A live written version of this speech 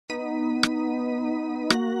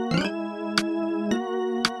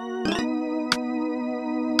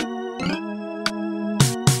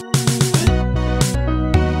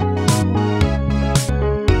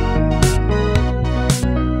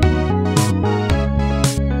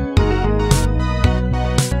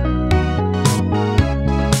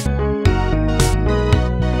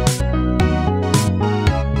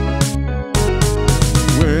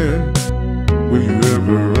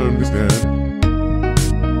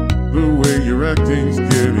acting's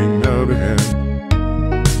getting out of hand.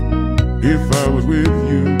 If I was with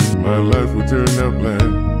you, my life would turn out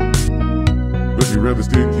bland. But you'd rather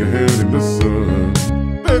stick your head in the sun.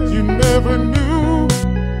 Bet you never knew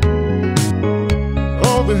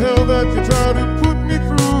all the hell that you tried to put me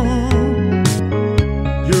through.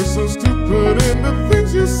 You're so stupid in the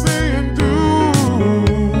things you say and do.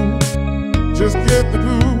 Just get the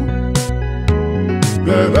clue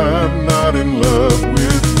that I'm not in love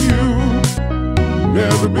with you.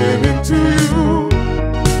 Never been into you.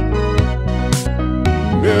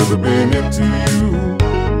 Never been into you.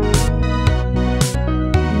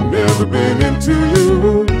 Never been into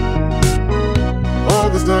you. All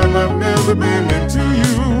this time I've never been into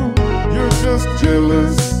you. You're just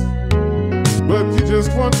jealous, but you just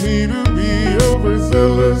want me to be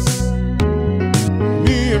overzealous.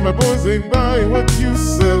 Me and my boys ain't buying what you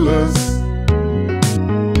sell us,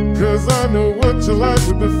 'cause I know what you like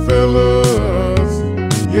with the fellas.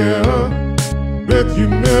 Yeah, bet you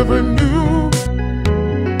never knew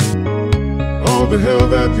all the hell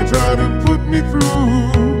that you try to put me through.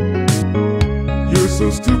 You're so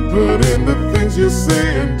stupid in the things you say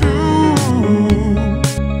and do.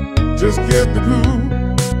 Just get the clue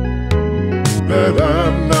that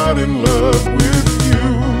I'm not in love with you.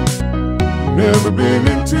 Never been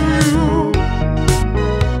into you.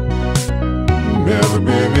 Never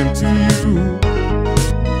been into you.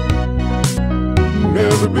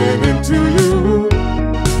 Never been into you.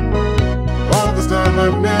 All this time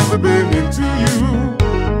I've never been into you.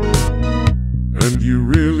 And you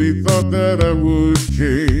really thought that I would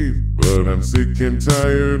cave, but I'm sick and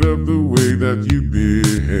tired of the way that you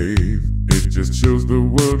behave. It just shows the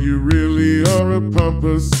world you really are a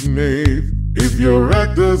pompous knave. If your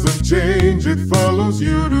act doesn't change, it follows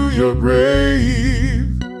you to your grave.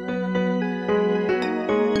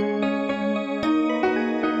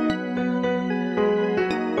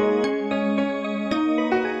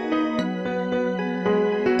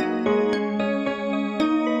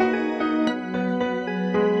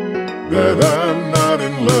 That I'm not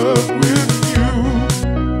in love with you.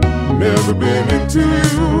 Never been into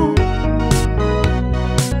you.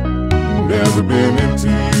 Never been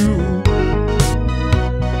into you.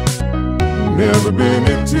 Never been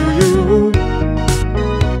into you.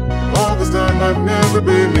 All this time I've never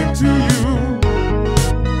been into you.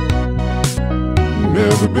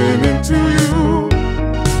 Never been into you.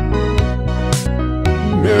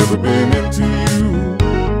 Never been into you.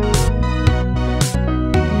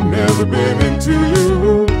 Never been into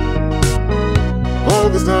you. All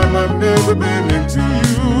this time I've never been into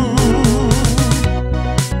you.